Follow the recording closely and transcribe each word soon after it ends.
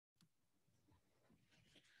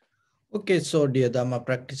Okay, so dear Dhamma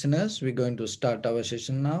practitioners, we're going to start our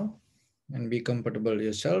session now. And be comfortable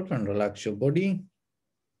yourself and relax your body.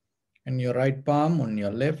 And your right palm on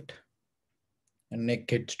your left and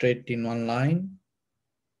neck head straight in one line.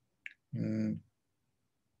 And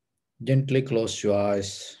gently close your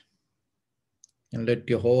eyes and let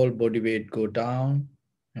your whole body weight go down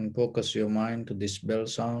and focus your mind to this bell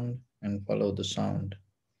sound and follow the sound.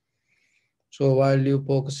 So while you're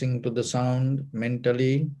focusing to the sound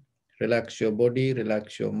mentally, relax your body,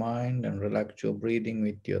 relax your mind, and relax your breathing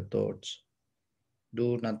with your thoughts.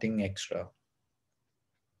 Do nothing extra.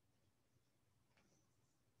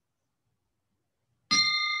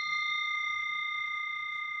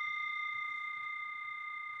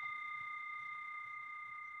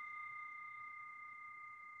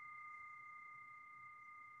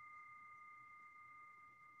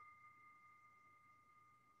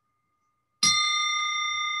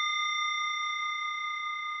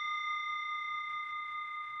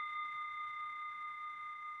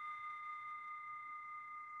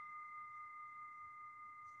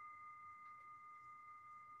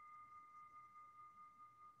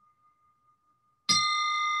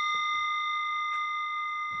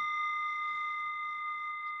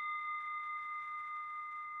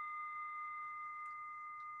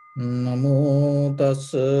 Namo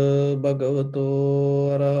tassa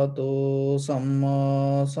bhagavato arahato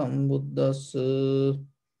samma sambuddhassa.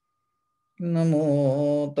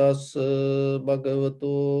 Namo tassa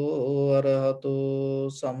bhagavato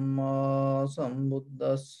arahato samma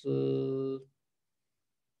sambuddhassa.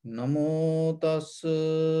 Namo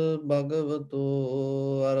tassa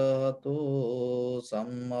bhagavato arahato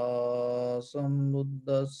samma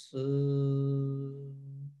sambuddhassa.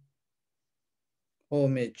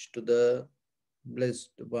 Homage to the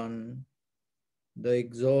Blessed One, the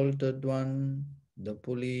Exalted One, the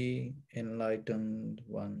fully enlightened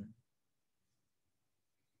One.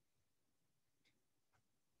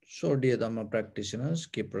 So, dear Dhamma practitioners,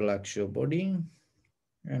 keep relax your body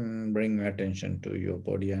and bring your attention to your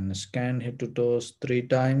body and scan head to toes 3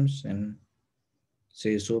 times and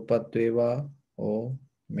say Sopatveva or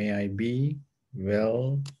may I be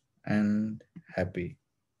well and happy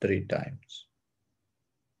 3 times.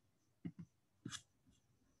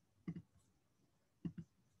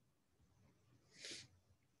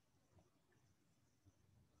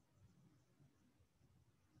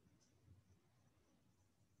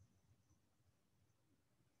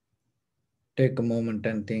 Take a moment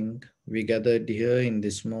and think. We gathered here in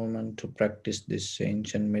this moment to practice this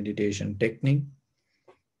ancient meditation technique.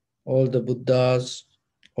 All the Buddhas,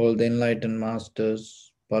 all the enlightened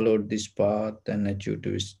masters followed this path and achieved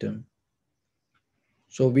wisdom.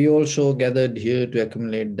 So we also gathered here to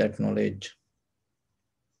accumulate that knowledge.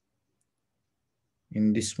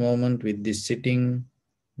 In this moment, with this sitting,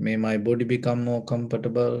 may my body become more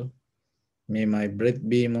comfortable. May my breath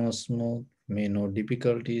be more smooth. May no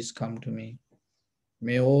difficulties come to me.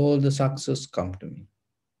 May all the success come to me.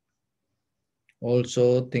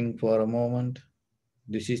 Also think for a moment,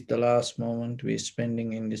 this is the last moment we're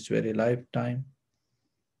spending in this very lifetime.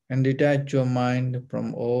 And detach your mind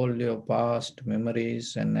from all your past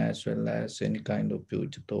memories and as well as any kind of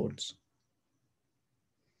future thoughts.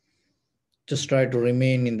 Just try to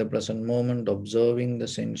remain in the present moment, observing the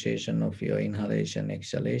sensation of your inhalation,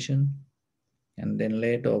 exhalation, and then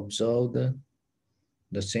later observe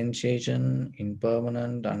the sensation,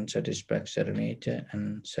 impermanent, unsatisfactory nature,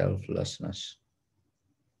 and selflessness.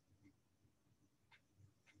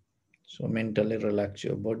 So mentally relax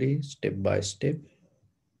your body step by step.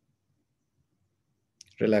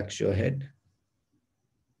 Relax your head.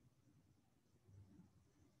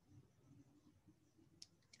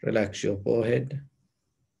 Relax your forehead.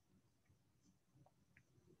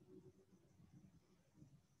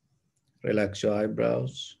 Relax your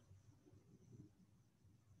eyebrows.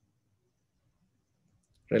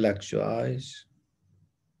 Relax your eyes.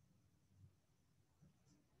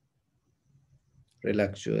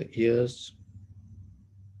 Relax your ears.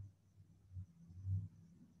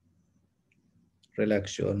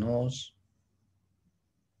 Relax your nose.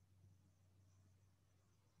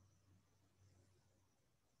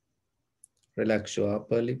 Relax your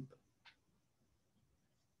upper lip.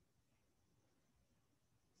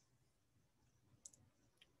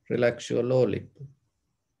 Relax your lower lip.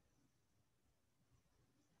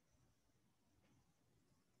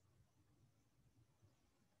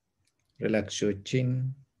 Relax your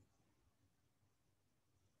chin.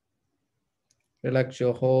 Relax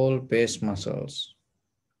your whole face muscles.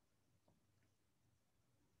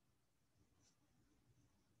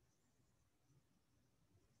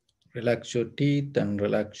 Relax your teeth and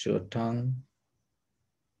relax your tongue.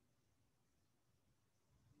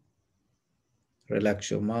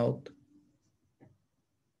 Relax your mouth.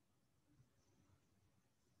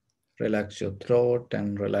 Relax your throat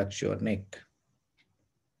and relax your neck.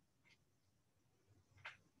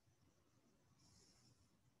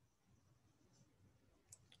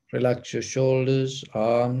 Relax your shoulders,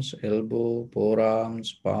 arms, elbow,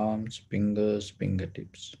 forearms, palms, fingers,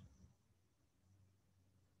 fingertips.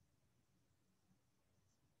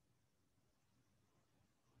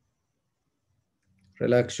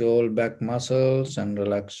 Relax your whole back muscles and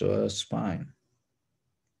relax your spine.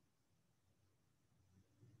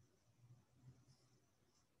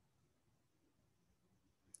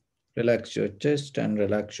 Relax your chest and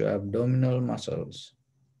relax your abdominal muscles.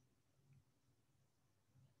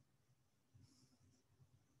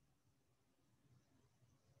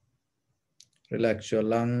 Relax your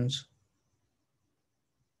lungs.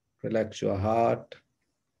 Relax your heart.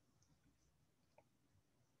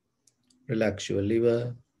 Relax your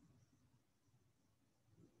liver.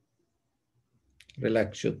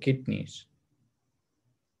 Relax your kidneys.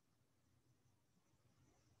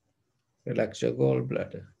 Relax your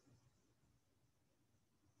gallbladder.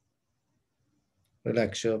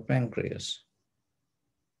 Relax your pancreas.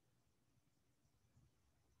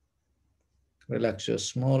 Relax your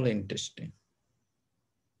small intestine.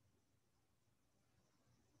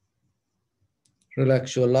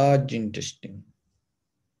 Relax your large intestine.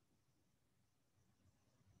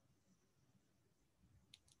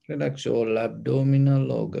 Relax your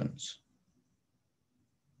abdominal organs.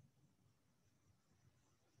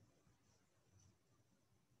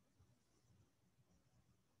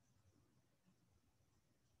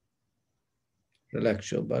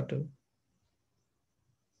 Relax your buttock.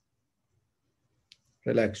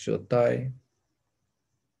 Relax your thigh.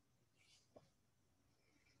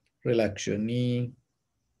 Relax your knee.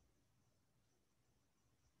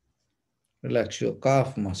 Relax your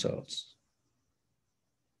calf muscles.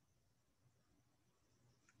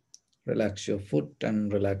 Relax your foot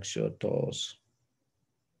and relax your toes.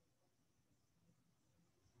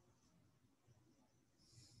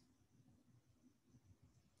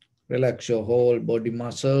 Relax your whole body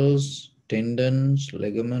muscles, tendons,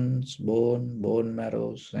 ligaments, bone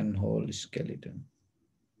marrows, and whole skeleton.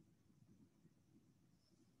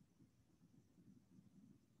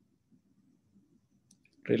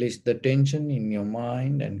 Release the tension in your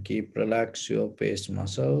mind and keep relax your face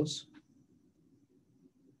muscles.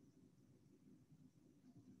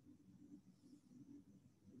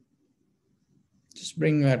 Just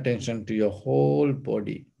bring your attention to your whole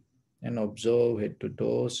body and observe head to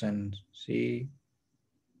toes and see,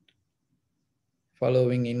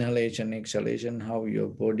 following inhalation, exhalation, how your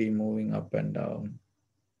body moving up and down.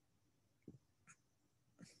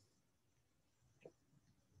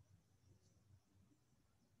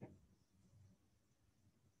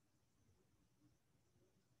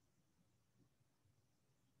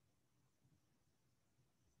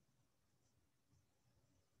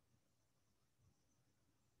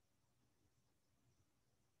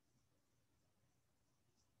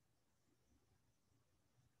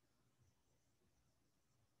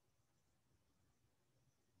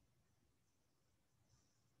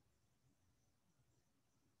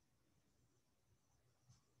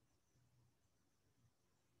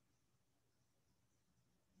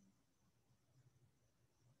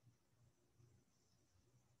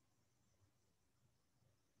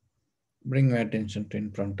 Bring your attention to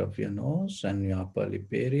in front of your nose and your upper lip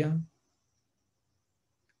area.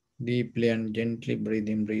 Deeply and gently breathe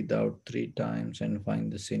in, breathe out 3 times and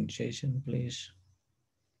find the sensation, please.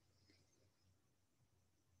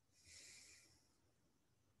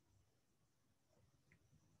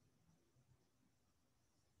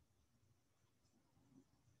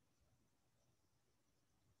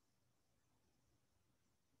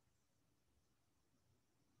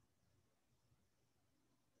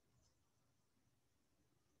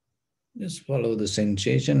 Just follow the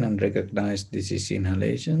sensation and recognize this is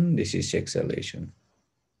inhalation, this is exhalation.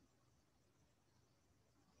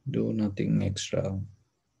 Do nothing extra.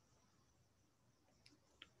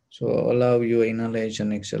 So allow your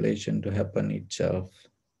inhalation, exhalation to happen itself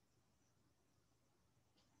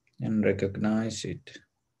and recognize it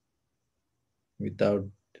without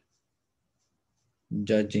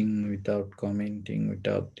judging, without commenting,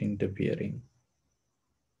 without interfering.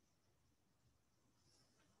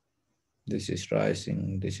 This is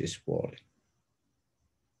rising, this is falling.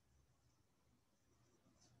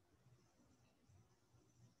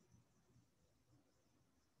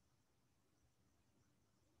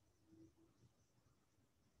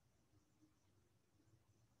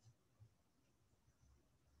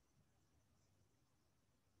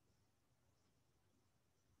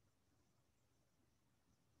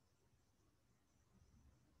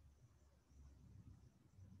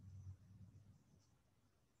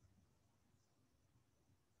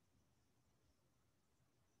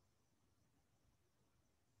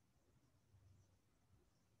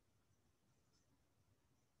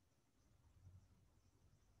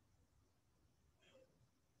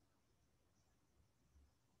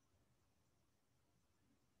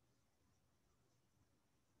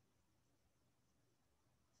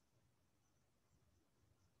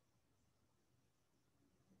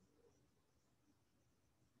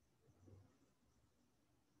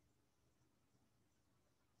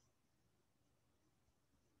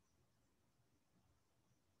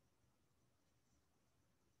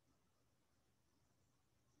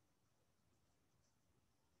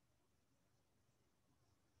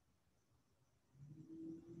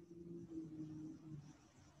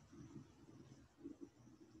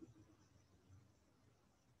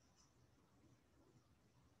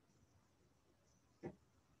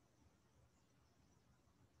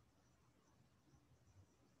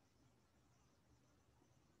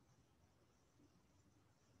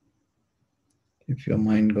 If your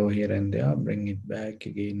mind go here and there, bring it back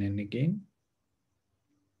again and again.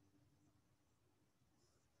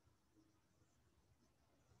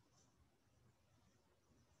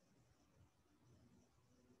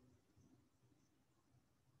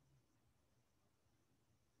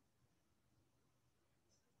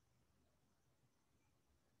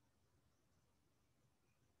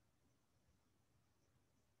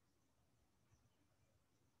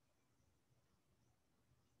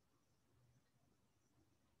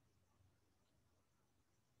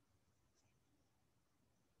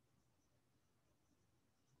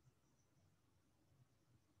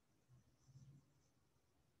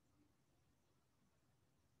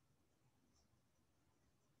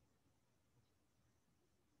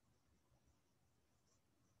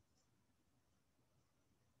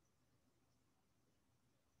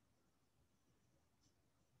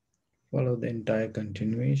 Follow the entire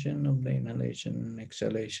continuation of the inhalation and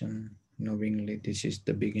exhalation, knowingly this is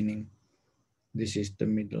the beginning, this is the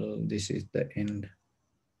middle, this is the end.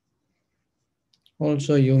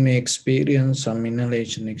 Also, you may experience some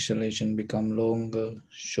inhalation, exhalation become longer,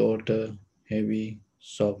 shorter, heavy,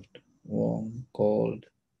 soft, warm, cold.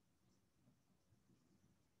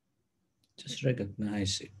 Just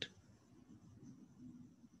recognize it.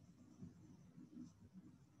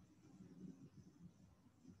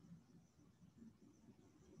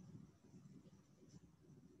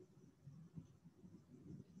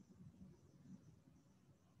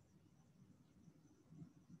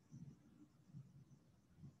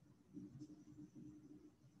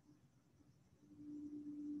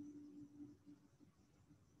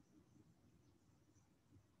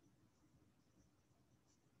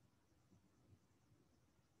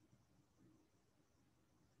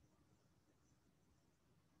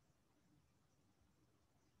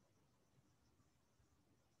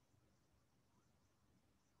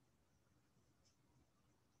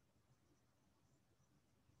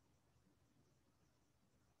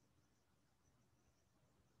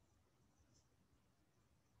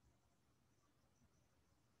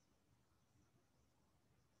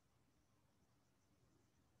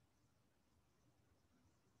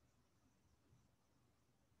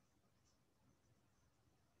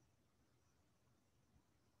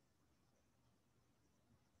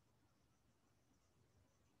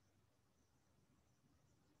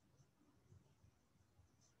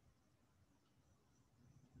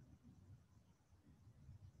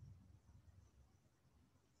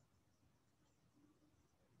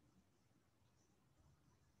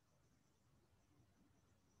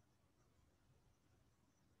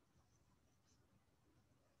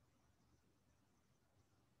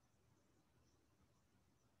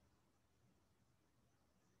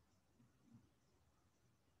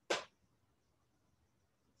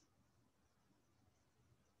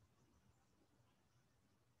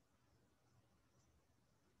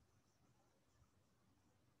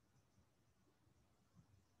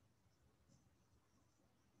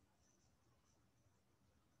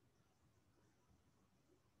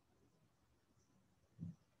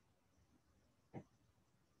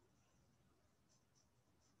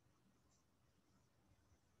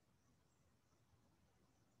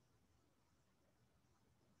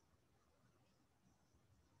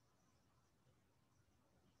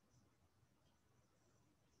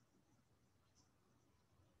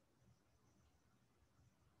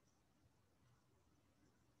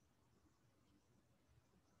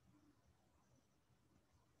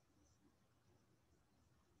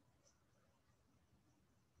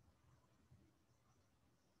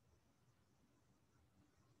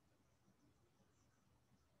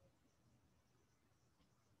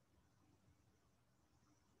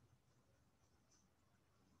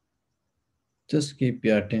 Just keep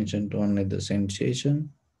your attention to only the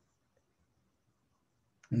sensation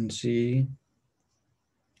and see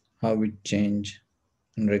how it change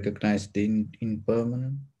and recognize the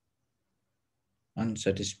impermanent,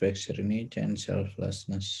 unsatisfactory nature and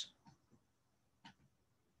selflessness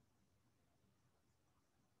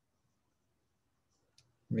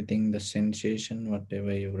within the sensation,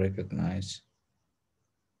 whatever you recognize.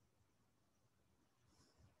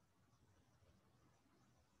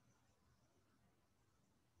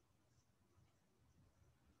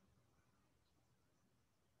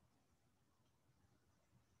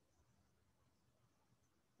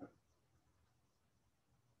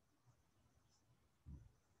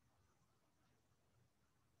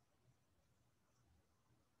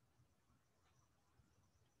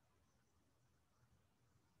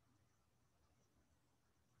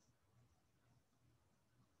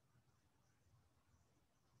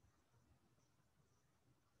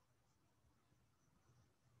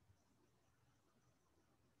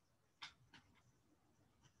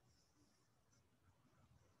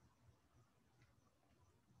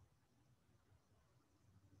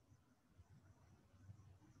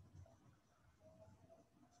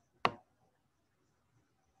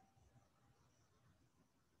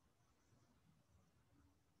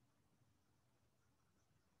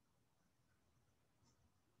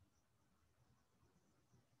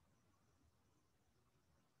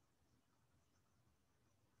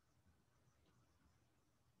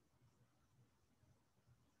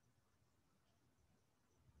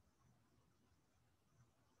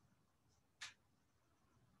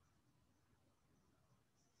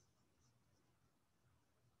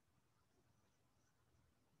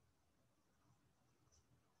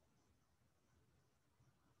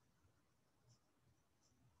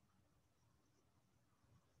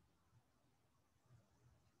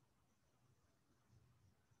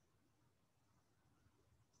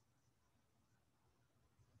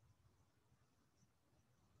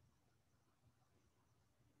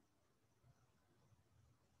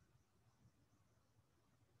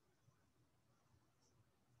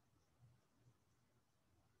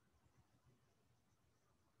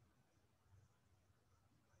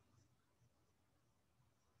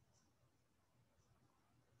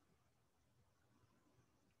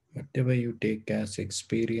 whatever you take as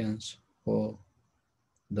experience for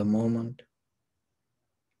the moment,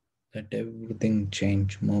 let everything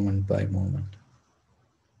change moment by moment.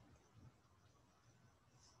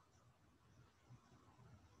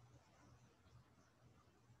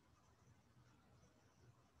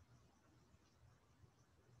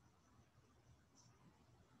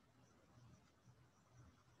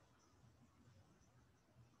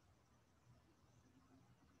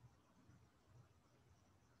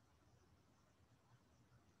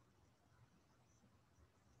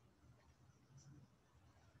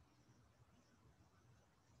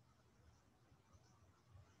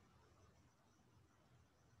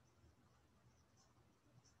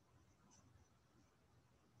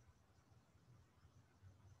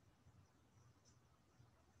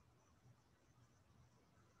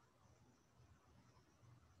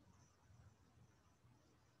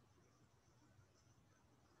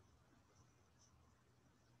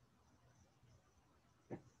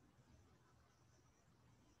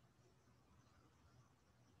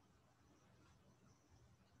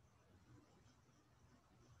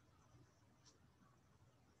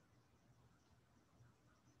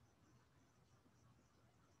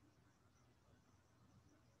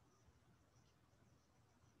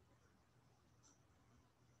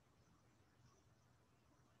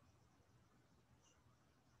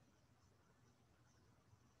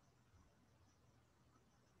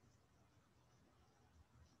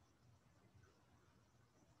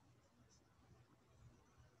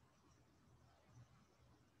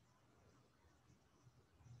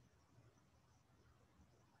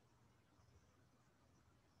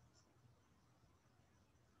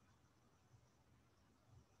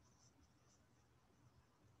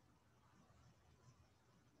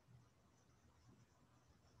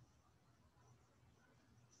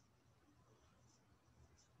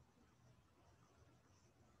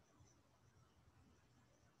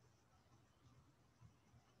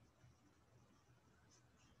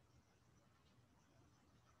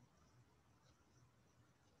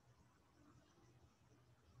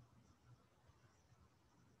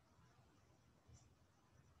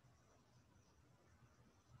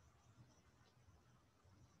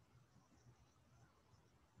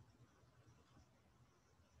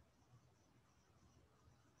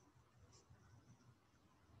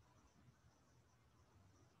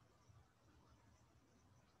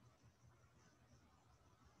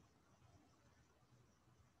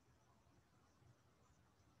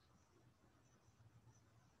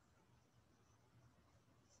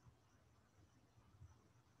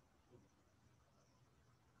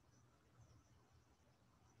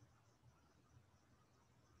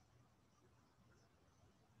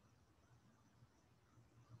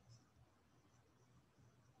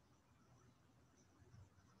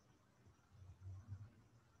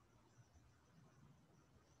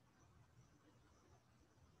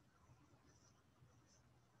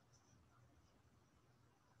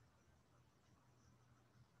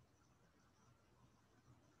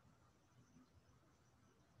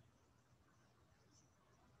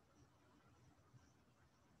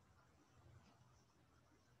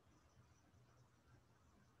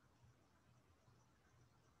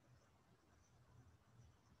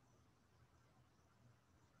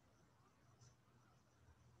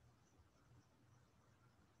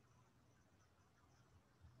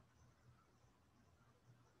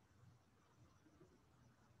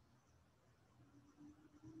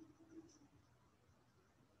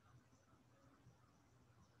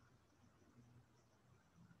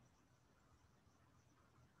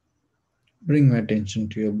 Bring attention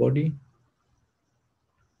to your body.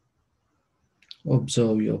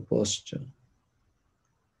 Observe your posture.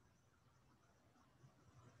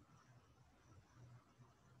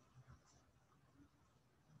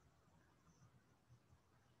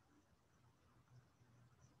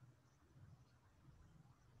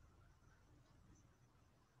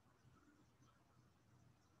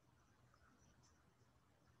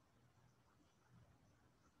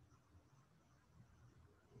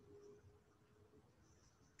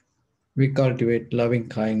 We cultivate loving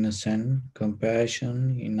kindness and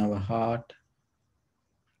compassion in our heart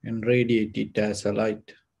and radiate it as a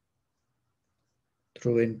light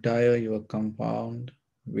through entire your compound,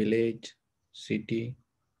 village, city,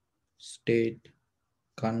 state,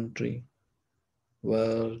 country,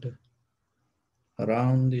 world,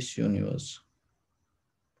 around this universe.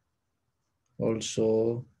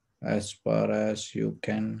 Also, as far as you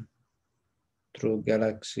can, through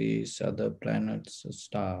galaxies, other planets,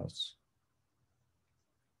 stars.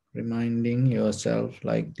 Reminding yourself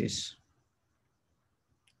like this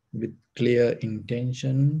with clear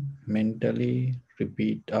intention, mentally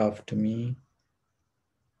Repeat after me.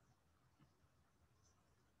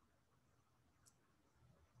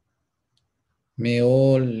 May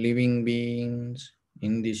all living beings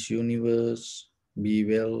in this universe be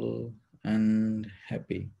well and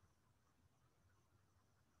happy.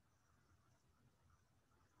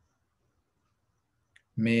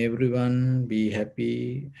 May everyone be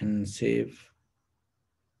happy and safe,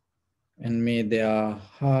 and may their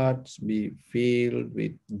hearts be filled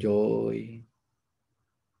with joy.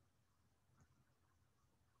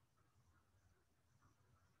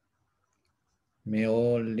 May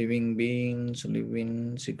all living beings live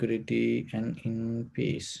in security and in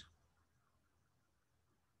peace.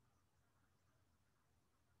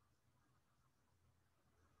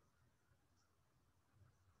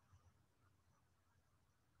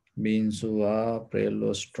 Beings who are frail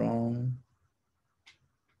or strong,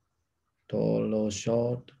 tall or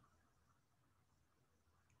short,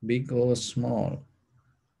 big or small,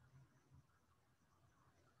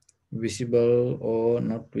 visible or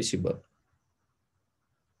not visible,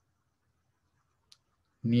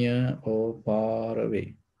 near or far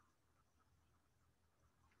away,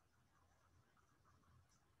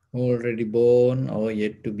 already born or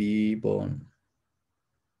yet to be born.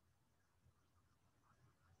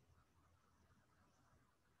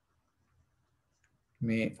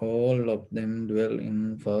 May all of them dwell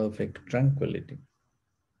in perfect tranquility.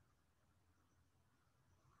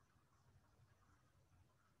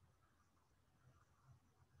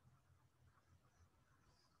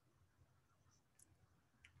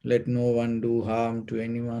 Let no one do harm to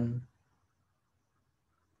anyone.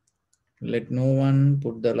 Let no one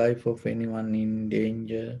put the life of anyone in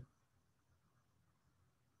danger.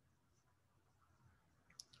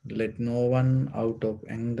 Let no one, out of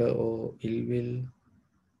anger or ill will,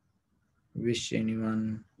 wish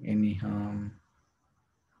anyone any harm.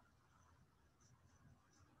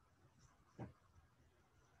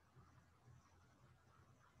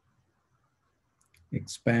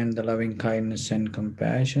 Expand the loving kindness and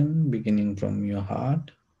compassion beginning from your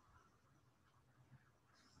heart.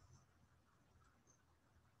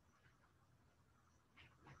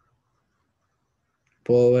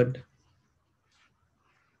 Forward.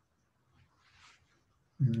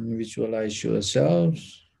 Visualize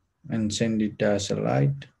yourselves and send it as a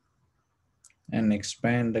light and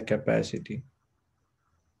expand the capacity.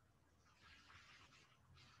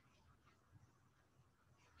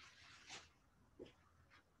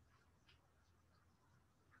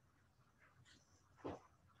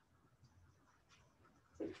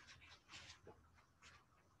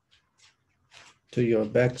 To your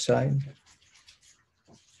backside.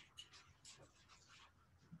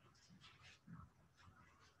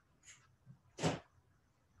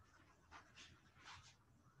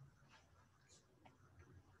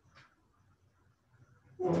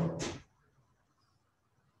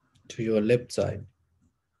 To your left side.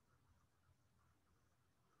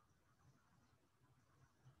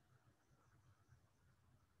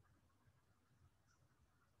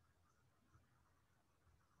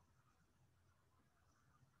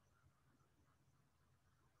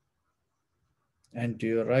 And to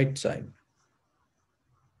your right side.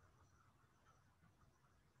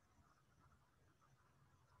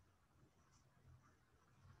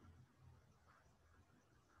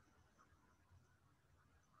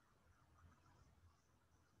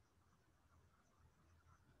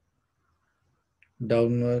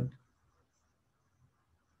 Downward.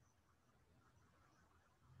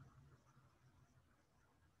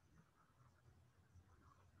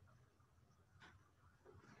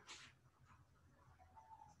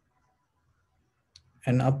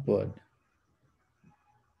 And upward.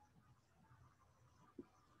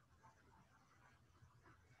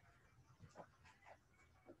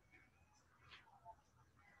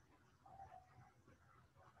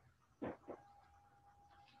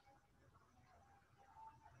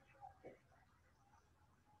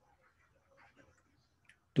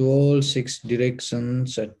 To all 6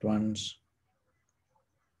 directions at once.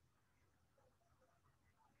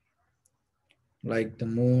 Like the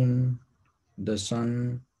moon, the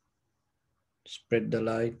sun, spread the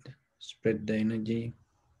light, spread the energy,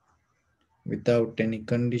 without any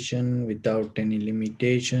condition, without any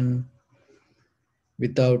limitation,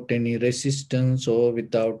 without any resistance or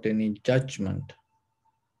without any judgment.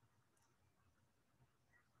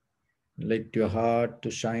 Let your heart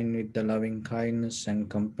to shine with the loving kindness and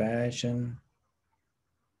compassion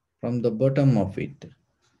from the bottom of it,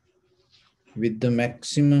 with the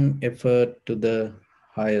maximum effort to the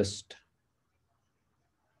highest.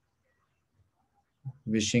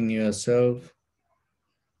 Wishing yourself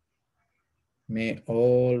May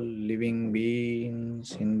all living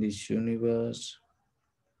beings in this universe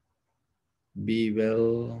be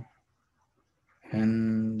well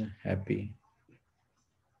and happy.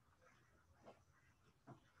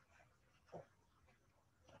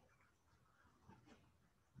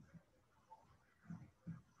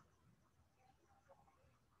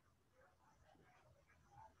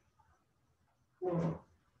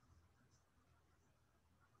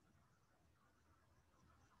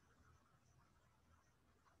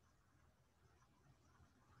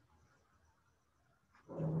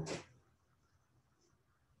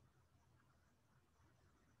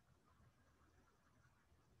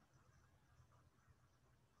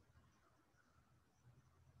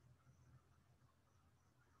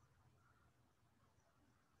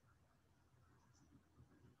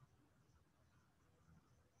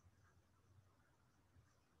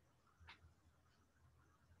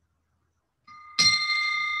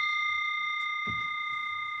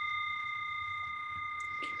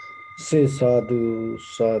 Say sadhu,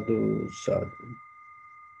 sadhu, sadhu.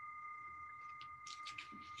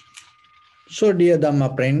 So, dear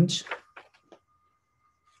Dhamma friends,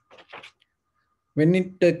 when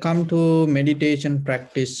it comes to meditation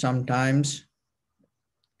practice, sometimes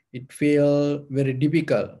it feels very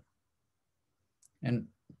difficult, and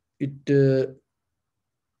it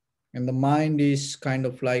and the mind is kind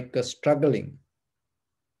of like struggling.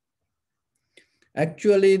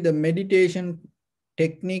 Actually, the meditation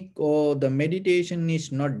technique or the meditation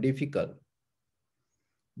is not difficult.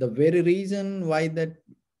 The very reason why that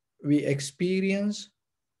we experience,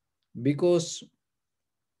 because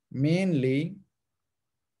mainly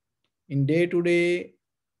in day to day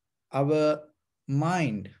our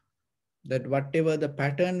mind, that whatever the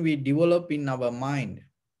pattern we develop in our mind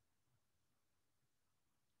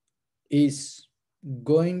is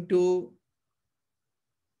going to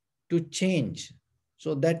change.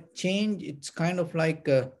 So that change, it's kind of like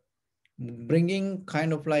bringing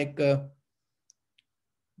kind of like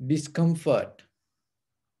discomfort.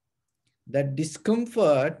 That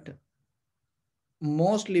discomfort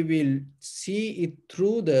mostly we'll see it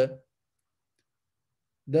through the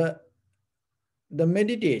the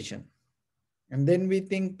meditation, and then we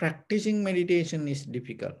think practicing meditation is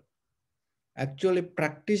difficult. Actually,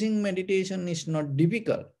 practicing meditation is not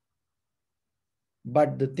difficult,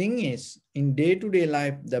 but the thing is, in day-to-day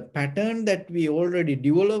life, the pattern that we already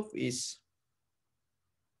develop is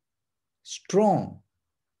strong.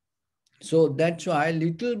 So that's why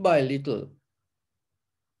little by little,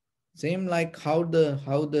 same like how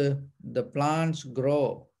the plants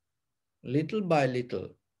grow, little by little,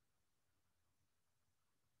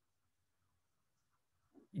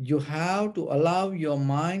 you have to allow your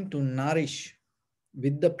mind to nourish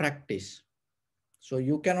with the practice. So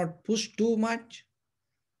you cannot push too much,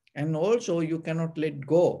 and also you cannot let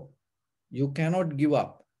go. You cannot give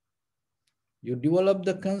up. You develop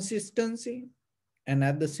the consistency, and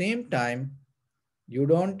at the same time, you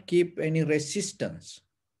don't keep any resistance.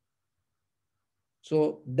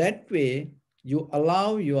 So that way, you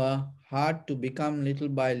allow your heart to become little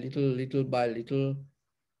by little,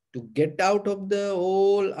 to get out of the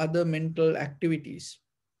all other mental activities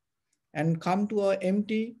and come to an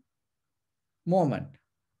empty moment.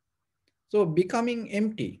 So becoming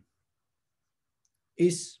empty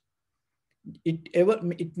is,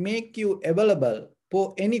 it make you available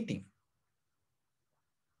for anything,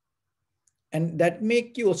 and that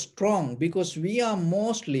make you strong, because we are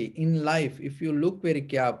mostly in life, if you look very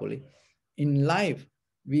carefully, in life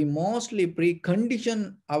we mostly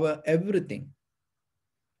precondition our everything,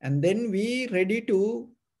 and then we ready to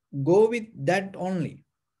go with that only.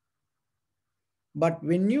 But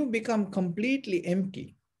when you become completely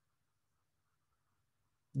empty,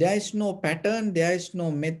 there is no pattern, there is no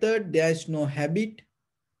method, there is no habit.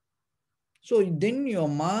 So then your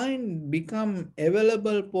mind become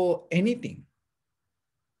available for anything.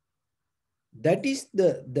 That is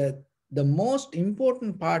the most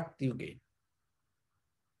important part you get.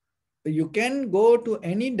 You can go to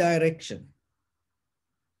any direction.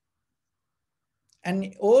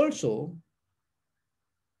 And also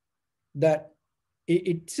that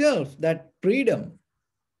itself, that freedom,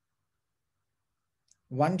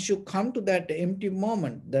 once you come to that empty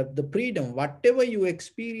moment, the freedom, whatever you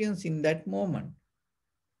experience in that moment,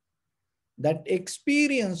 that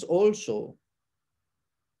experience also,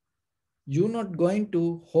 you're not going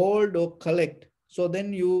to hold or collect. So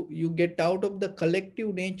then you get out of the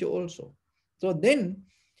collective nature also. So then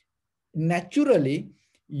naturally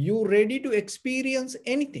you're ready to experience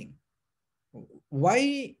anything.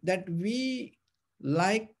 Why that we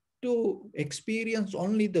like to experience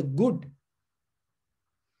only the good?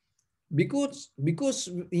 Because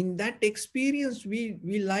in that experience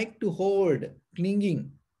we like to hold,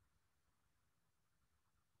 clinging.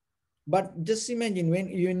 But just imagine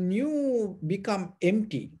when you become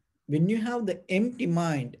empty, when you have the empty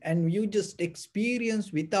mind and you just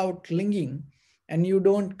experience without clinging and you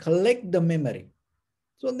don't collect the memory.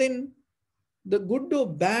 So then the good or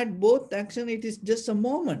bad, both action, it is just a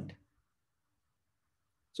moment.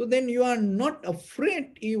 So then you are not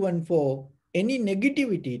afraid even for any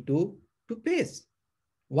negativity to face.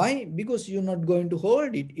 Why? Because you're not going to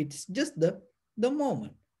hold it. It's just the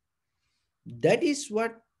moment. That is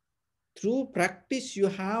what through practice you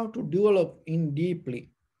have to develop in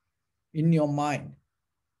deeply in your mind.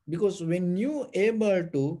 Because when you able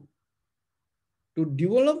to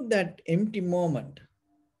develop that empty moment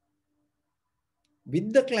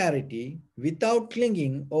with the clarity, without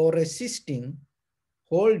clinging or resisting,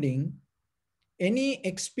 holding any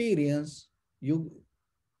experience, you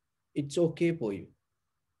it's okay for you.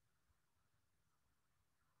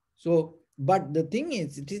 So, but the thing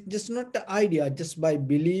is, it is just not the idea, just by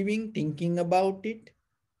believing, thinking about it,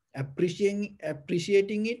 appreciating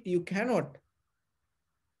it, you cannot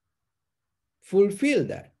fulfill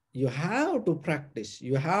that. You have to practice.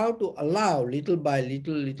 You have to allow little by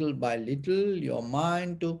little, little by little, your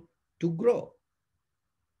mind to grow.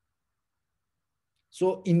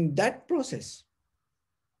 So in that process,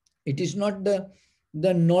 it is not the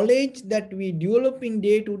knowledge that we develop in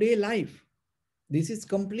day-to-day life. This is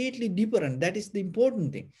completely different. That is the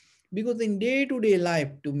important thing. Because in day-to-day life,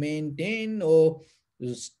 to maintain or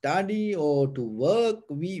to study or to work,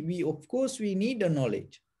 we of course, we need a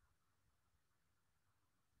knowledge.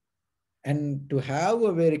 And to have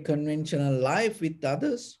a very conventional life with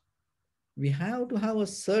others, we have to have a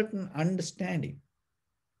certain understanding.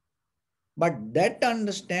 But that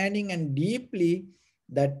understanding and deeply,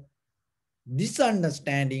 that this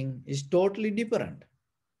understanding is totally different.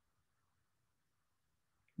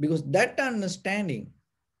 Because that understanding,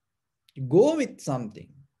 go with something.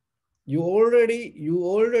 You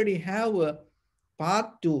already have a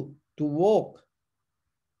path to walk.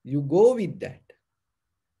 You go with that.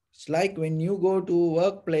 It's like when you go to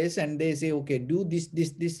workplace and they say, okay, do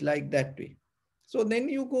this like that way. So then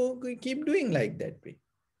you go keep doing like that way.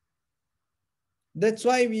 That's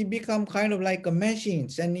why we become kind of like a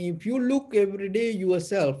machines. And if you look every day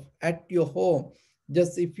yourself at your home,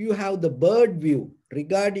 just if you have the bird view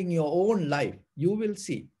regarding your own life, you will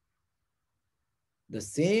see the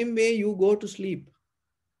same way you go to sleep.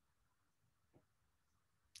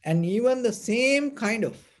 And even the same kind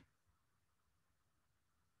of,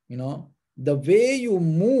 the way you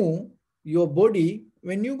move your body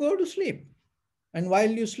when you go to sleep and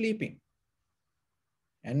while you're sleeping.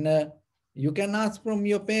 And you can ask from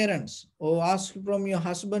your parents or ask from your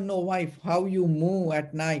husband or wife how you move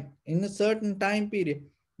at night in a certain time period.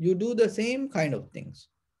 You do the same kind of things.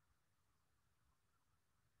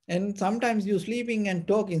 And sometimes you're sleeping and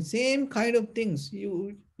talking same kind of things.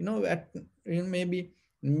 At maybe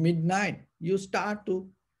midnight, you start to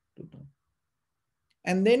talk.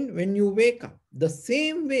 And then when you wake up, the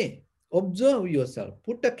same way, observe yourself.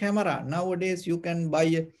 Put a camera. Nowadays, you can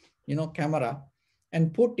buy a camera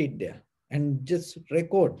and put it there and just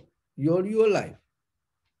record your life,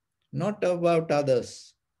 not about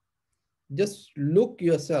others. Just look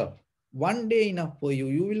yourself. One day enough for you.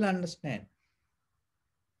 You will understand.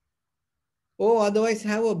 Or otherwise,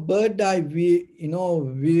 have a bird eye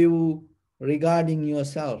view regarding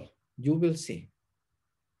yourself. You will see.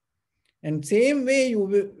 And same way you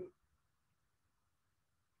will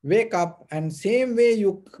wake up, and same way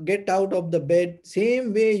you get out of the bed,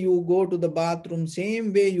 same way you go to the bathroom,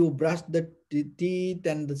 same way you brush the teeth,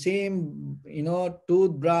 and the same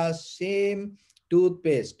toothbrush, same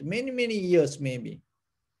toothpaste, many years maybe.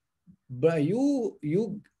 But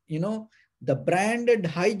the branded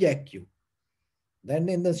hijack you. Then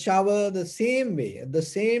in the shower, the same way, at the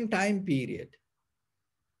same time period,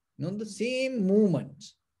 the same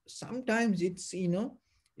movements. Sometimes it's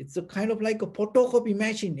a kind of like a photocopy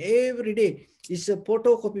machine. Every day it's a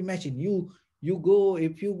photocopy machine. You go,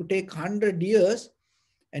 if you take 100 years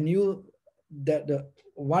and the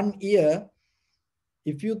 1 year,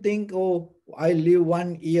 if you think, oh, I live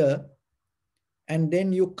 1 year, and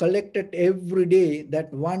then you collect it every day,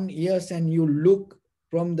 that 1 years, and you look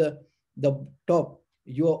from the top,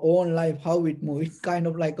 your own life, how it moves. It's kind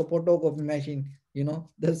of like a photocopy machine,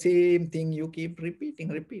 the same thing you keep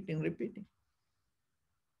repeating.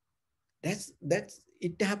 That's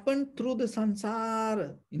it happened through the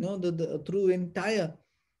sansara, through entire,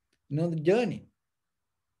 the journey.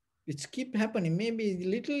 It's keep happening. Maybe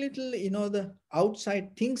little, the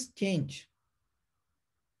outside things change.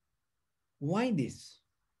 Why this?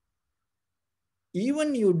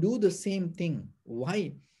 Even you do the same thing.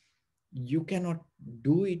 Why? You cannot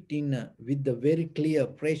do it with the very clear,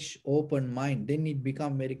 fresh, open mind. Then it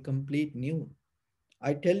become very complete new.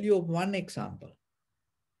 I tell you one example.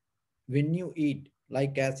 When you eat,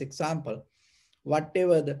 like as example,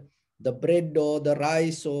 whatever the bread or the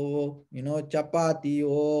rice or chapati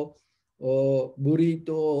or burrito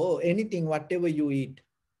or anything, whatever you eat,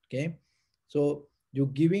 okay? So you're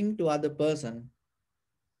giving to other person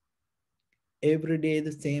every day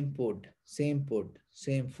the same food, same food,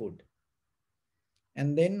 same food.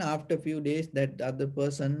 And then after a few days, that other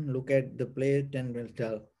person look at the plate and will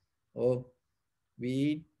tell, oh, we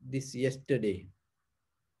eat this yesterday,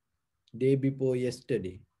 day before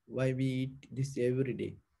yesterday. Why we eat this every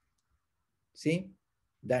day? See,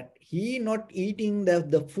 that he not eating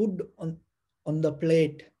the food on the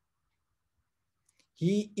plate.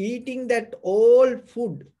 He eating that old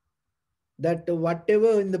food, that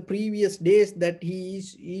whatever in the previous days that he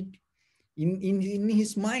is eat in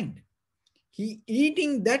his mind. He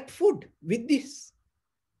eating that food with this.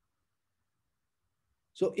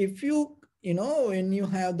 So if when you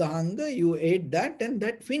have the hunger, you ate that and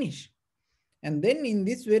that finish. And then in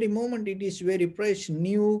this very moment, it is very fresh,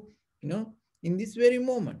 new, in this very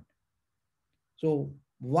moment. So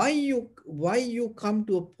why you come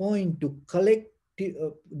to a point to collect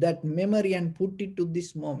that memory and put it to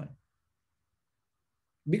this moment?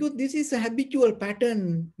 Because this is a habitual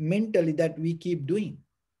pattern mentally that we keep doing.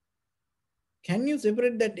 Can you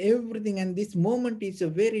separate that everything? And this moment is a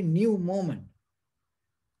very new moment.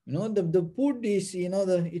 The food is,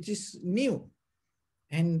 it is new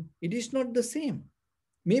and it is not the same.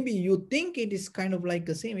 Maybe you think it is kind of like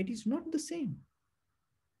the same. It is not the same.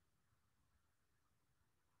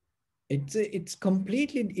 It's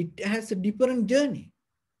completely, it has a different journey.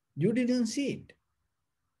 You didn't see it.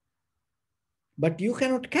 But you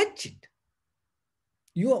cannot catch it.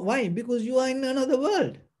 Why? Because you are in another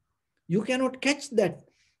world. You cannot catch that,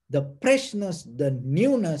 the freshness, the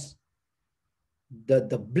newness,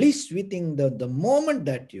 the bliss within the moment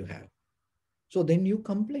that you have. So then you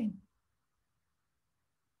complain.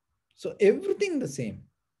 So everything the same.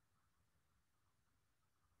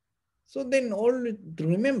 So then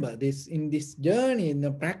remember this, in this journey, in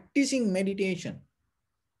the practicing meditation,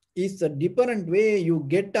 is a different way you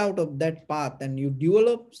get out of that path and you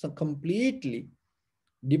develop a completely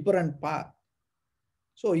different path.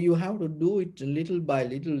 So you have to do it little by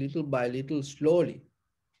little, slowly.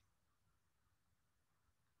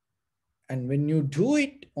 And when you do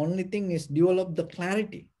it, only thing is develop the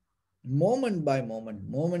clarity. Moment by moment,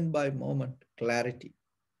 clarity.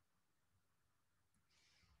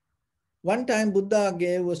 One time Buddha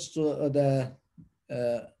gave us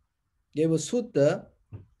gave a sutta.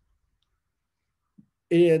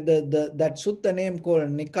 That sutta name called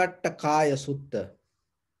Nikattakaya Sutta.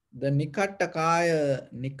 The Nikattakaya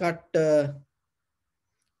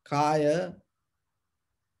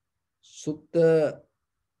Sutta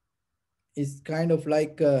is kind of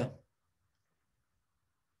like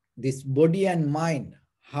this body and mind,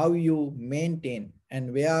 how you maintain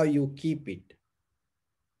and where you keep it.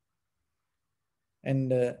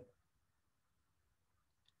 And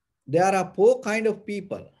there are 4 kind of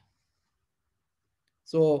people.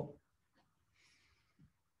 So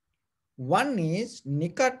one is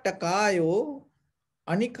Nikattakayo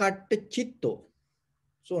Anikatta Chitto.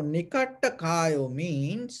 So Nikattakayo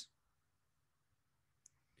means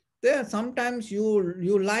there sometimes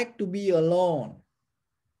you like to be alone.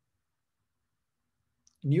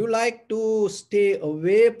 You like to stay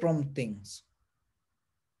away from things.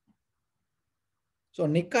 So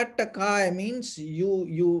Nikattakaya means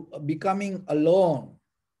you becoming alone.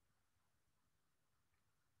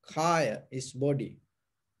 Kaya is body.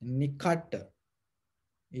 Nikatta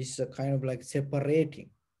is a kind of like separating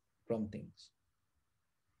from things.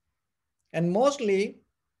 And mostly,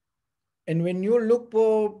 and when you look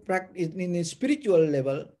for practice in a spiritual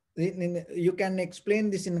level, you can explain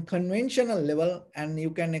this in a conventional level and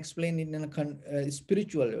you can explain it in a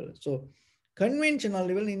spiritual level. So conventional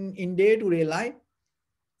level in day-to-day life,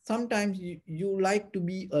 sometimes you like to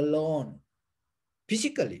be alone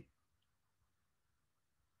physically.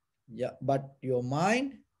 Yeah, but your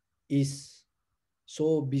mind is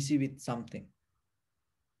so busy with something.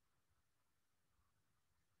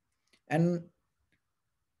 And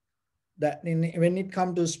that when it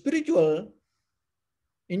comes to spiritual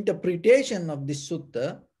interpretation of this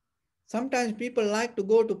sutta, sometimes people like to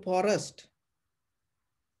go to forest,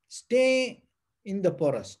 stay in the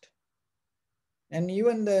forest. And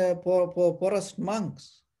even the forest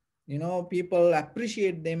monks, people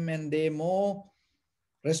appreciate them and they more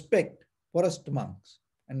respect forest monks,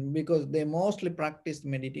 and because they mostly practice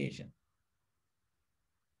meditation.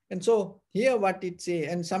 And so here what it say,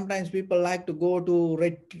 and sometimes people like to go to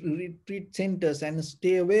retreat centers and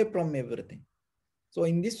stay away from everything. So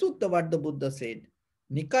in this sutta, what the Buddha said,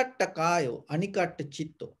 nikatta kayo, anikatta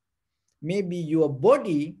chitto. Maybe your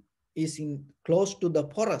body is in close to the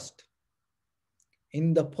forest,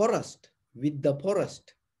 in the forest, with the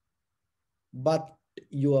forest, but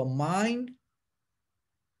your mind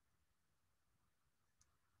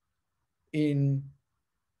in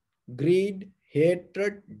greed,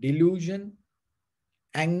 hatred, delusion,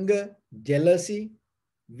 anger, jealousy,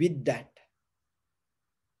 with that.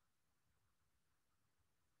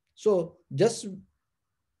 So just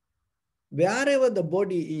wherever the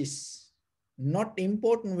body is, not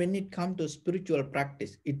important when it comes to spiritual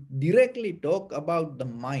practice. It directly talk about the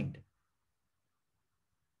mind.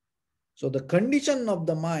 So the condition of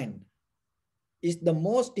the mind is the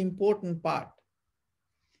most important part.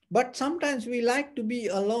 But sometimes we like to be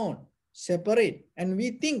alone, separate, and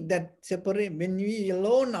we think that separate, when we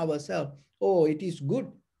alone ourselves, oh, it is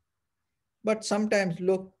good. But sometimes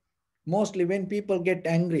look, mostly when people get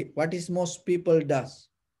angry, what is most people does?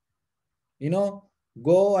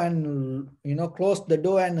 Go and, close the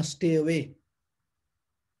door and stay away.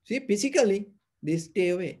 See, physically, they stay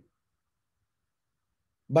away.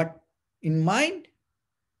 But in mind,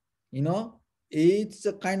 it's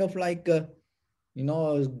a kind of like,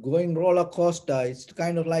 going roller coaster. It's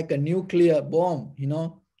kind of like a nuclear bomb,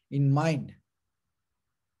 in mind.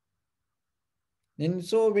 And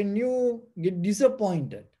so when you get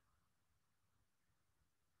disappointed,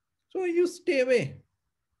 so you stay away.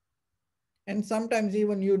 And sometimes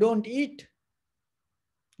even you don't eat.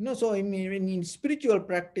 So in spiritual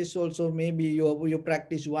practice also, maybe you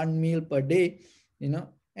practice one meal per day,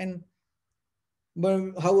 and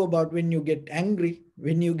but how about when you get angry,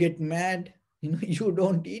 when you get mad, you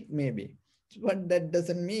don't eat maybe. But that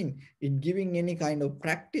doesn't mean it giving any kind of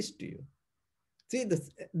practice to you. See,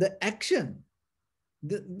 the action,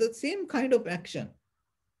 the same kind of action.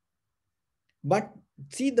 But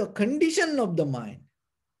see the condition of the mind.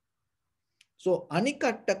 So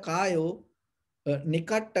anikatta kayo,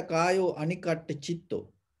 nikatta kayo, anikatta chitto.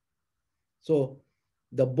 So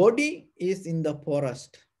the body is in the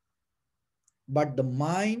forest, but the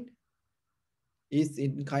mind is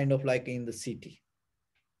in kind of like in the city.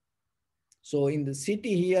 So in the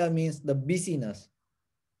city here means the busyness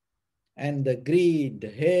and the greed,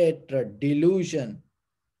 hatred, delusion,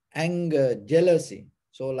 anger, jealousy.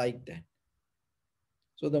 So like that.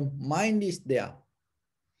 So the mind is there.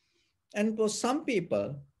 And for some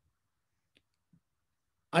people,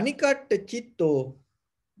 anikatta chitto,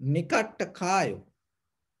 nikatta kayo.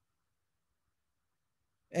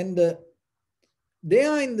 And they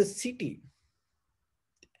are in the city,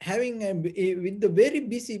 having with the very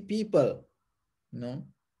busy people,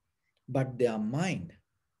 but their mind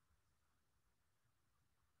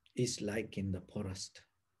is like in the forest.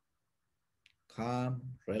 Calm,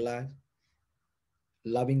 relaxed,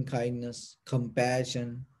 loving kindness,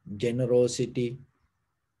 compassion, generosity,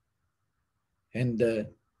 and the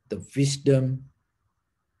wisdom.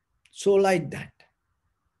 So like that.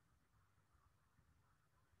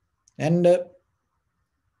 And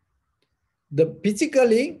the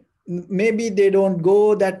physically, maybe they don't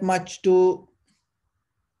go that much to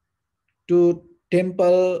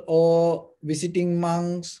temple or visiting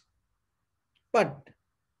monks, but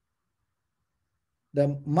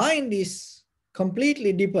the mind is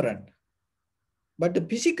completely different. But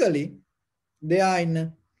physically, they are in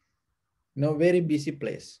a very busy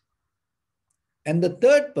place. And the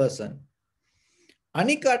third person,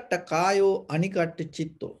 anikatta kayo, anikatta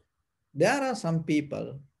chitto. There are some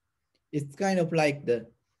people, it's kind of like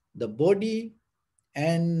the body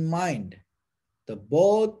and mind, the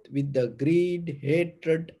both with the greed,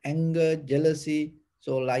 hatred, anger, jealousy,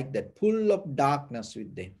 so like that, full of darkness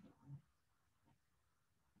with them.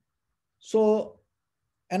 So,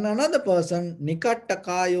 and another person, nikatta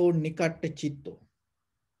kayo, nikatta chitto.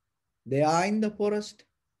 They are in the forest,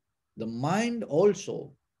 the mind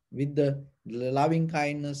also with the loving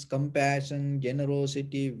kindness, compassion,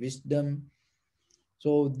 generosity, wisdom.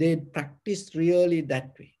 So they practice really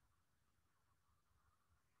that way.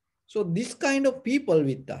 So this kind of people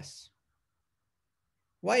with us.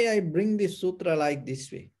 Why I bring this sutra like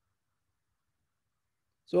this way?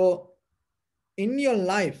 So in your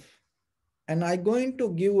life, and I'm going to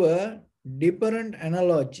give a different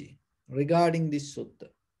analogy regarding this sutta.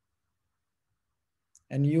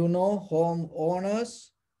 And home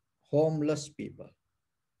owners, homeless people.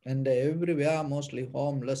 And everywhere mostly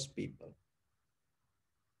homeless people.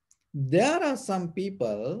 There are some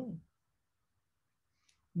people,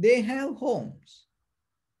 They have homes.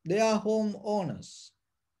 They are home owners.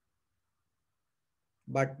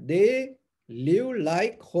 But they live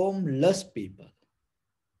like homeless people.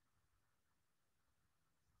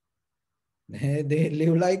 They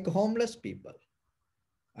live like homeless people.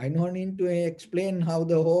 I don't need to explain how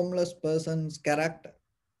the homeless person's character.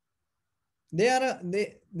 They are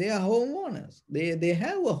homeowners. They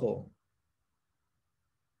have a home.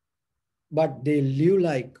 But they live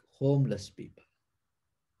like homeless people.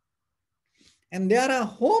 And there are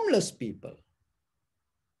homeless people.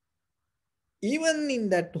 Even in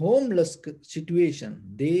that homeless situation,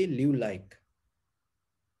 they live like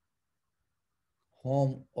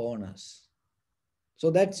home owners.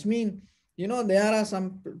 So that's mean, there are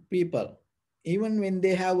some people, even when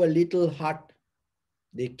they have a little hut,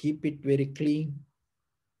 they keep it very clean,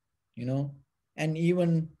 and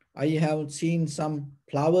even I have seen some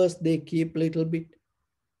flowers they keep little bit,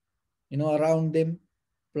 around them,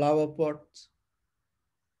 flower pots.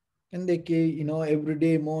 And they, every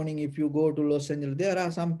day morning, if you go to Los Angeles, there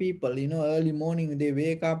are some people, early morning, they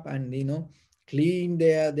wake up and, clean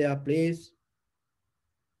their place.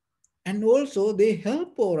 And also they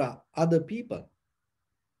help other people.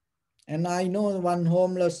 And I know one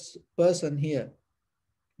homeless person here,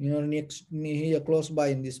 next here close by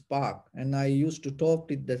in this park. And I used to talk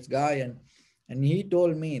with this guy, and he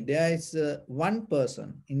told me there is one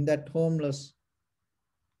person in that homeless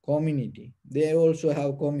community. They also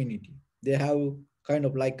have community. They have kind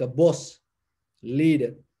of like a boss,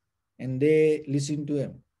 leader, and they listen to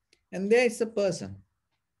him. And there is a person,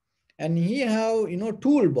 and he have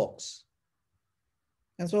toolbox.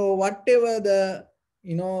 And so whatever the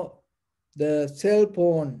cell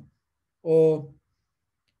phone, or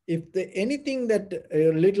if anything, that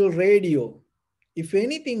little radio, if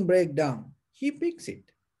anything break down, he fix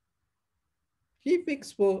it. He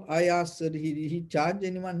fix for, I asked, he charge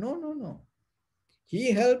anyone? No. He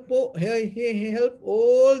he help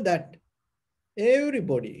all that,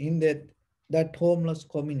 everybody in that homeless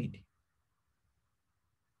community.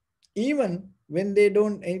 Even when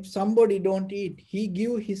if somebody don't eat, he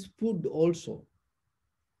give his food also.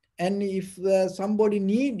 And if somebody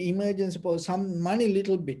need emergency for some money,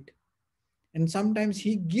 little bit, and sometimes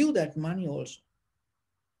he give that money also.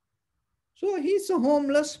 So he's a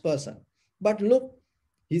homeless person, but look,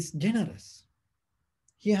 he's generous.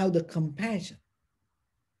 He have the compassion,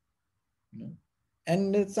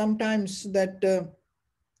 and sometimes that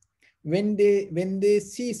when they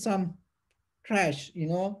see some trash,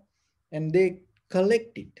 and they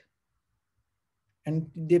collect it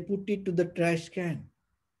and they put it to the trash can.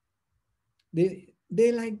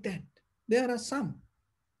 They like that. There are some.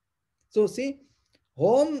 So see,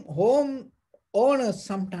 home owners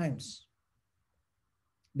sometimes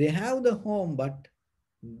they have the home, but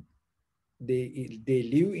they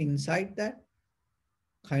live inside that,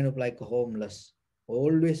 kind of like homeless,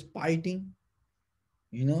 always fighting,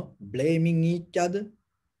 blaming each other,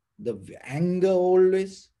 the anger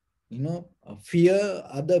always, fear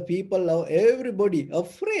other people, or everybody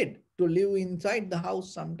afraid to live inside the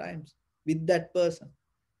house sometimes with that person.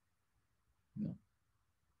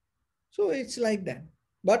 So it's like that.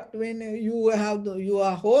 But when you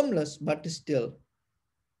are homeless, but still,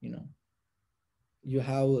 you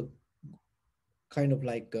have kind of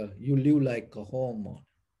like you live like a home.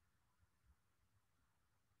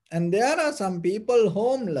 And there are some people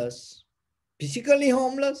homeless, physically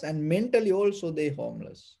homeless, and mentally also they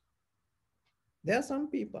homeless. There are some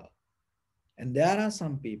people, and there are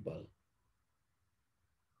some people.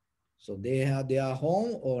 So they are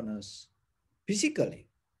home owners, physically,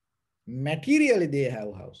 materially they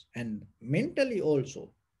have house, and mentally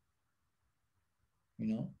also,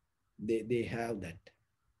 they have that,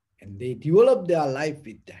 and they develop their life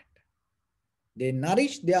with that. They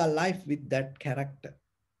nourish their life with that character,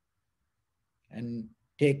 and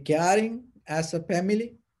take caring as a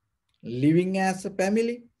family, living as a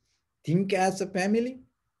family, think as a family,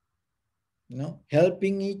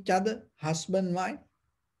 helping each other, husband, wife.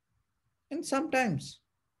 And sometimes,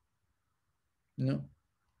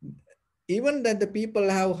 even that the people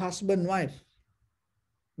have husband, wife,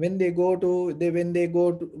 when they go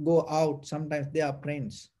out, sometimes they are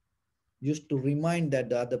friends, used to remind that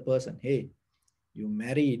the other person, hey, you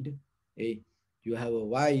married, hey, you have a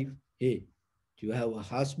wife, hey, you have a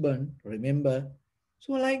husband, remember.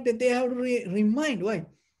 So like that, they have to remind. Why?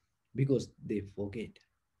 Because they forget.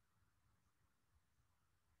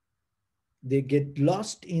 They get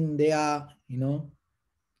lost in their,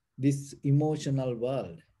 this emotional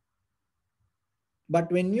world.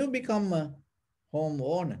 But when you become a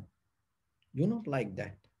homeowner, you're not like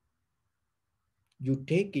that. You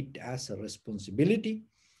take it as a responsibility.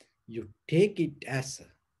 You take it as a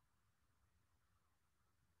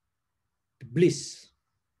bliss.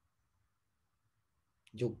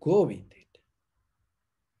 You go with it.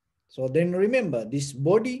 So then remember, this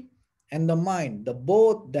body and the mind, the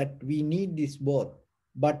both, that we need this both,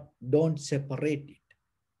 but don't separate it.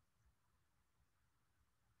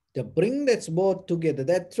 To bring that both together.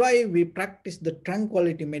 That's why we practice the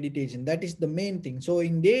tranquility meditation. That is the main thing. So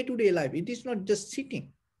in day-to-day life, it is not just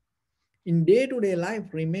sitting. In day-to-day life,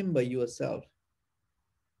 remember yourself.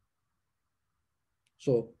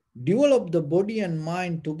 So develop the body and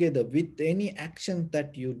mind together with any action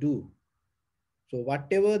that you do. So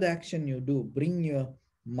whatever the action you do, bring your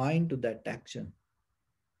mind to that action.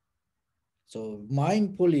 So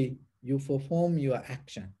mindfully, you perform your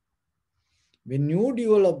action. When you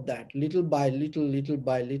develop that little by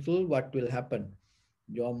little, what will happen?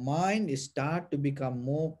 Your mind is start to become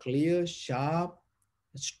more clear, sharp,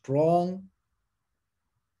 strong.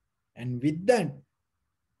 And with that,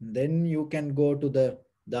 then you can go to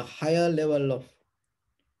the higher level of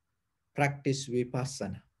practice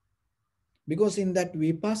vipassana. Because in that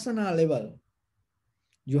vipassana level,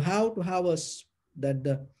 you have to have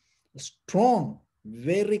the strong,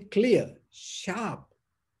 very clear, sharp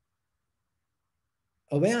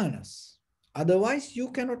awareness. Otherwise,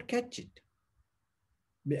 you cannot catch it.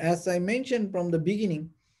 As I mentioned from the beginning,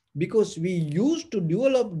 because we used to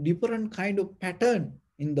develop different kind of pattern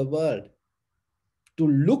in the world, to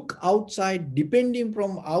look outside, depending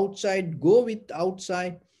from outside, go with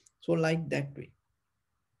outside, so like that way.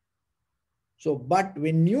 So, but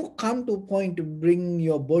when you come to a point to bring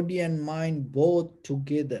your body and mind both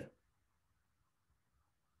together,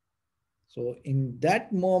 so in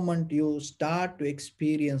that moment you start to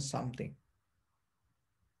experience something.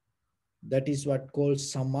 That is what called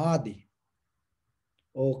samadhi,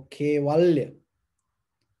 or kevalya,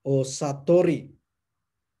 or satori,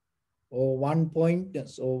 or one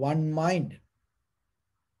pointness, or one mind.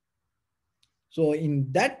 So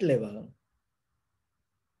in that level,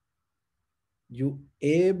 you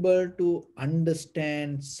able to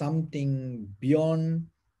understand something beyond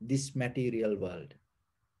this material world.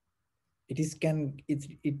 It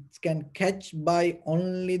can catch by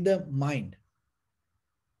only the mind,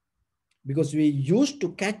 because we used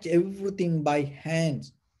to catch everything by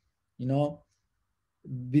hands,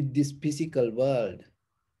 with this physical world.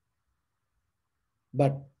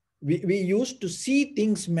 But we used to see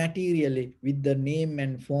things materially with the name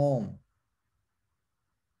and form.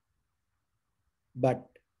 But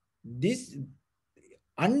this,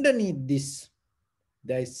 underneath this,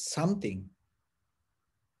 there is something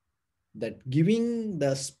that giving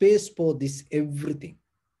the space for this everything.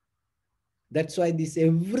 That's why this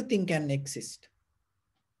everything can exist.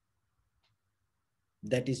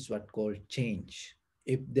 That is what called change.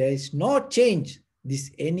 If there is no change,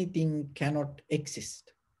 this anything cannot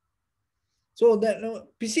exist. So the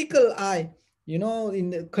physical eye, in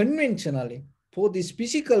the conventionally, for this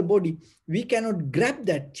physical body, we cannot grab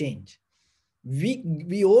that change.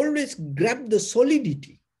 We always grab the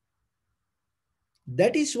solidity.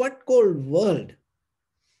 That is what called world.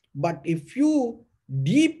 But if you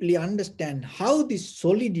deeply understand how this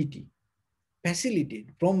solidity,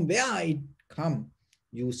 facilitated, from where it come,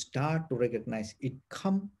 you start to recognize it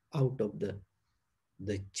come out of the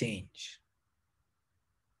change.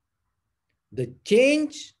 The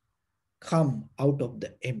change come out of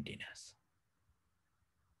the emptiness.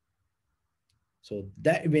 So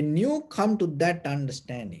that when you come to that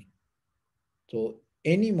understanding, so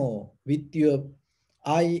anymore with your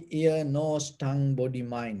eye, ear, nose, tongue, body,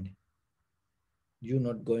 mind, you're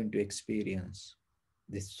not going to experience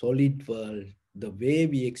this solid world the way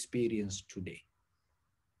we experience today.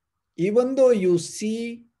 Even though you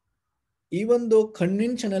see, even though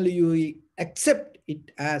conventionally you accept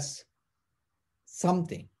it as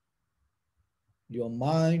something, your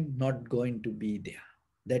mind not going to be there.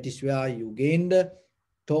 That is where you gain the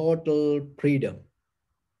total freedom,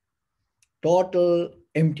 total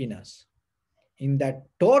emptiness. In that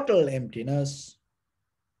total emptiness,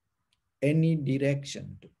 any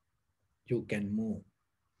direction you can move.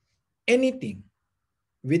 Anything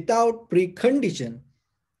without precondition,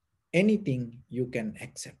 anything you can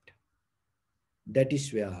accept. That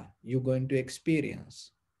is where you're going to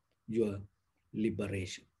experience your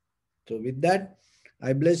liberation. So with that,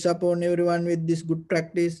 I bless upon everyone with this good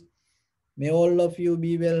practice. May all of you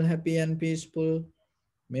be well, happy and peaceful.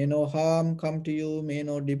 May no harm come to you. May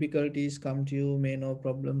no difficulties come to you. May no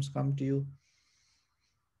problems come to you.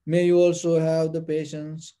 May you also have the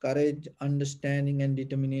patience, courage, understanding, and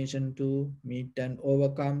determination to meet and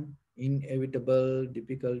overcome inevitable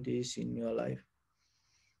difficulties in your life.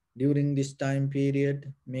 During this time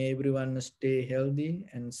period, may everyone stay healthy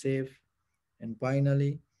and safe. And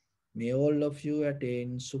finally, may all of you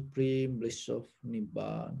attain supreme bliss of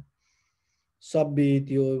Nibbana.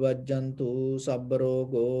 Sabbityo vajjantu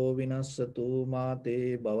sabbarogo vinassatu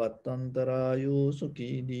mate bhavattantarayu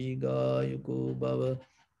sukhi digayuko bhava.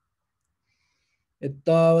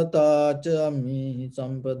 Ittavata cha ammi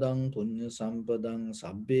sampadang punya sampadang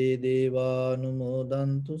sabbe deva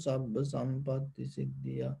numodantu sabba sampatti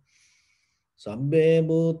siddhya. Sabbe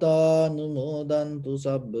bhuta numodantu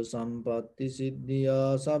sabba sampatti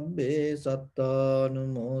siddhya. Sabbe satta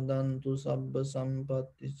numodantu sabba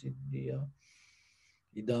sampatti siddhya.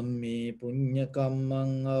 Idam me punya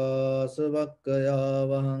kammang asavakkaya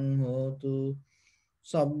vahang hotu.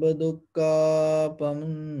 Sabba dukkha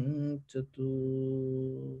pamuncatu.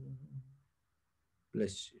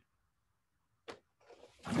 Bless you.